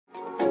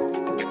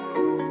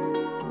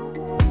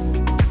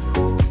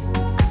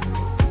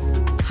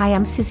Hi,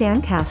 I'm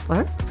Suzanne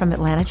Kasler from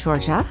Atlanta,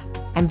 Georgia.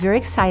 I'm very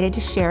excited to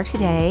share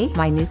today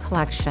my new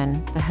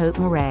collection, the HAUT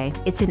MARAIS.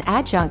 It's an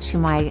adjunct to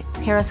my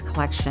Paris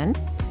collection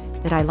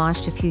that I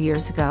launched a few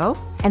years ago.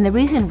 And the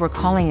reason we're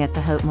calling it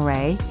the HAUT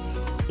MARAIS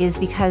is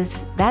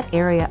because that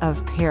area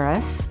of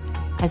Paris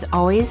has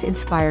always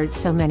inspired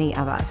so many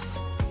of us.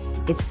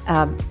 It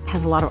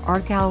has a lot of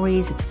art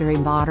galleries, it's very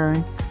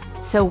modern.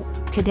 So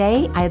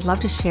today I'd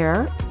love to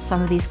share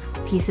some of these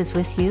pieces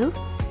with you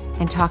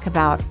and talk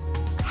about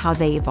how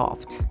they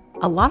evolved.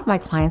 A lot of my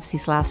clients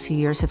these last few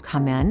years have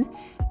come in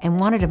and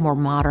wanted a more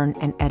modern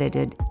and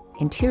edited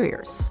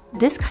interiors.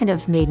 This kind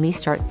of made me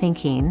start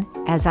thinking,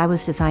 as I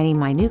was designing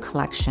my new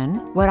collection,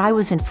 what I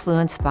was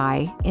influenced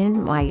by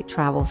in my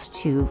travels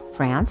to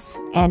France.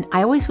 And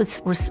I always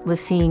was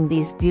seeing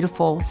these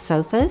beautiful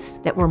sofas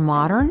that were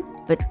modern,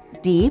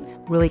 but deep,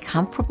 really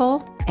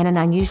comfortable, and an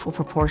unusual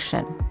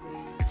proportion.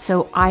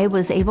 So I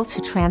was able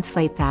to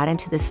translate that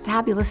into this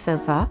fabulous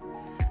sofa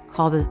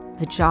called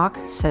the Jock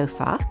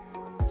sofa.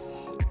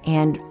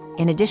 And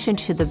in addition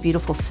to the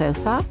beautiful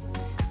sofa,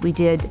 we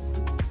did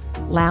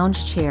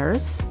lounge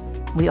chairs.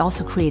 We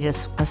also created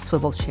a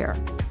swivel chair.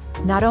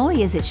 Not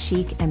only is it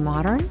chic and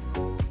modern,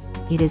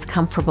 it is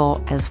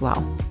comfortable as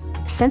well.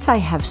 Since I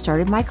have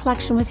started my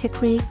collection with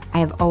Hickory, I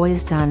have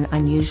always done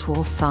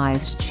unusual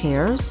sized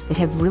chairs that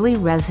have really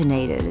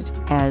resonated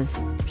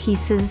as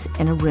pieces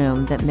in a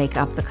room that make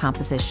up the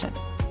composition.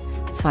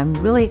 So I'm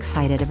really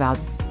excited about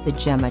the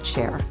Gemma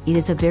chair. It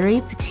is a very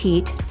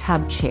petite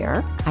tub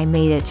chair. I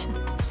made it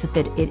so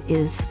that it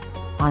is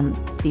on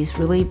these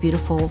really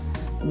beautiful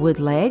wood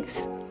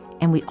legs,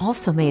 and we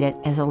also made it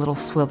as a little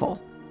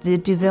swivel. The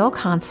Duvel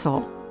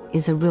console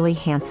is a really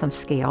handsome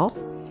scale,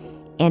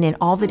 and in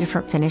all the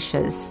different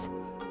finishes,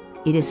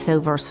 it is so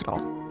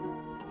versatile.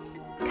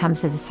 It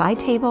comes as a side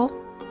table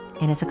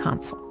and as a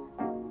console.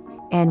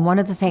 And one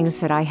of the things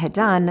that I had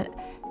done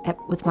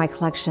with my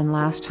collection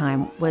last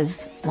time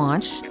was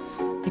launch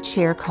a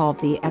chair called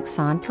the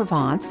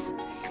Aix-en-Provence,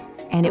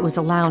 and it was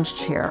a lounge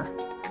chair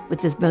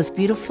with this most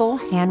beautiful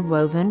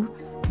hand-woven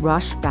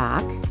rush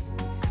back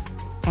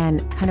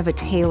and kind of a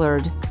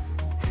tailored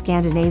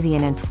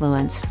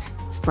Scandinavian-influenced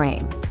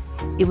frame.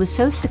 It was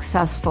so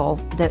successful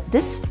that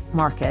this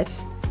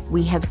market,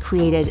 we have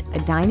created a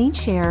dining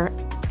chair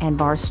and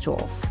bar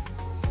stools.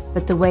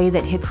 But the way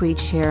that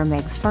HickoryChair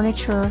makes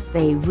furniture,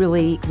 they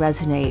really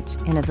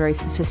resonate in a very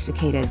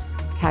sophisticated,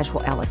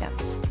 casual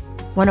elegance.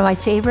 One of my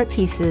favorite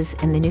pieces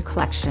in the new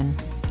collection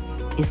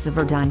is the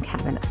Verdun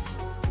cabinet.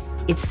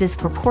 It's this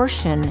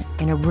proportion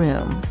in a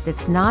room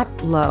that's not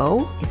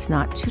low, it's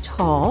not too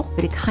tall,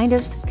 but it kind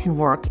of can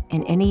work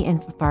in any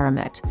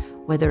environment,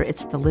 whether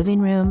it's the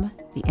living room,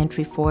 the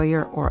entry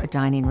foyer, or a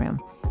dining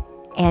room.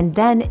 And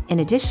then, in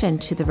addition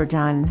to the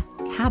Verdun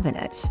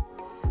cabinet,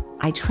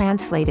 I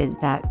translated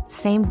that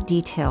same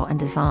detail and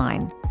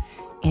design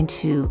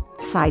into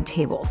side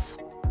tables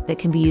that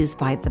can be used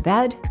by the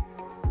bed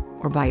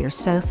or by your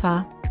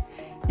sofa.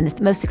 And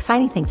the most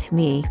exciting thing to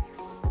me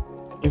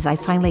is I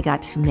finally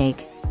got to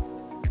make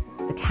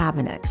the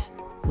cabinet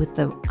with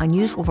the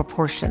unusual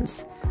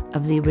proportions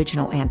of the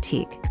original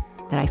antique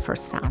that I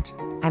first found.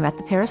 I'm at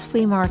the Paris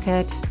flea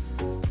market.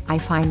 I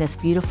find this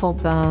beautiful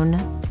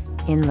bone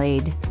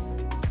inlaid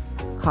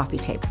coffee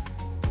table,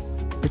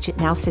 which it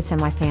now sits in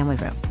my family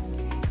room.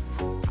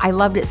 I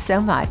loved it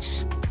so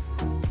much,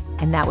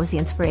 and that was the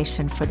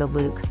inspiration for the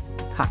Luke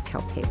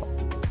cocktail table.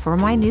 For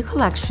my new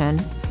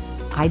collection,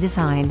 I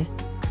designed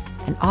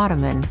an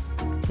ottoman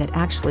that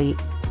actually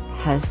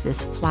has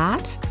this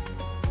flat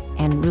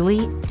and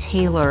really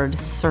tailored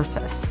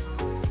surface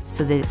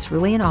so that it's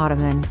really an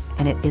ottoman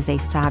and it is a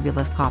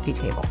fabulous coffee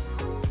table.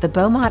 The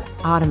Beaumont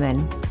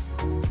ottoman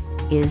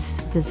is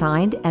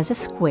designed as a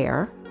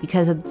square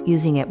because of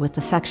using it with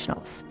the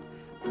sectionals.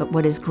 But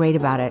what is great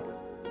about it,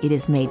 it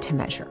is made to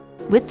measure.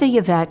 With the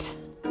Yvette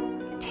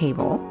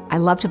table, I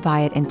love to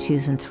buy it in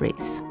 2s and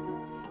 3s.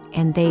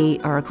 And they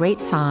are a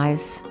great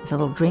size. It's a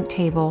little drink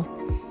table.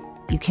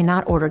 You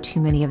cannot order too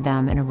many of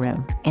them in a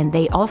room. And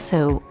they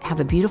also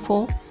have a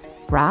beautiful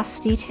brass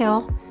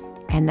detail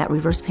and that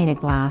reverse painted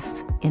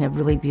glass in a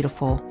really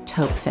beautiful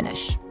taupe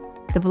finish.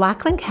 The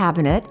Blackland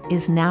cabinet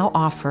is now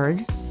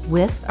offered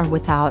with or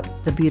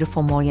without the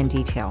beautiful mullion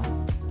detail.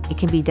 It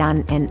can be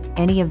done in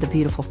any of the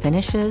beautiful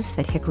finishes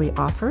that Hickory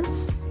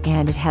offers,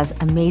 and it has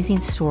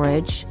amazing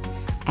storage,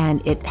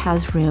 and it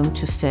has room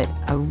to fit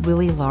a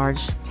really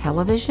large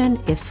television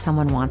if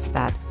someone wants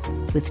that,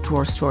 with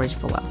drawer storage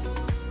below.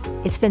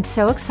 It's been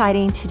so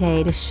exciting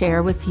today to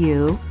share with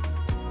you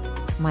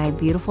my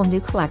beautiful new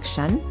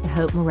collection, the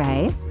HAUT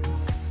MARAIS,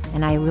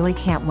 and I really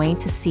can't wait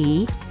to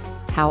see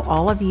how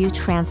all of you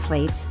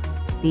translate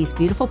these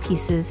beautiful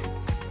pieces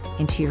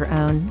into your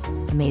own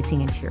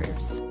amazing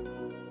interiors.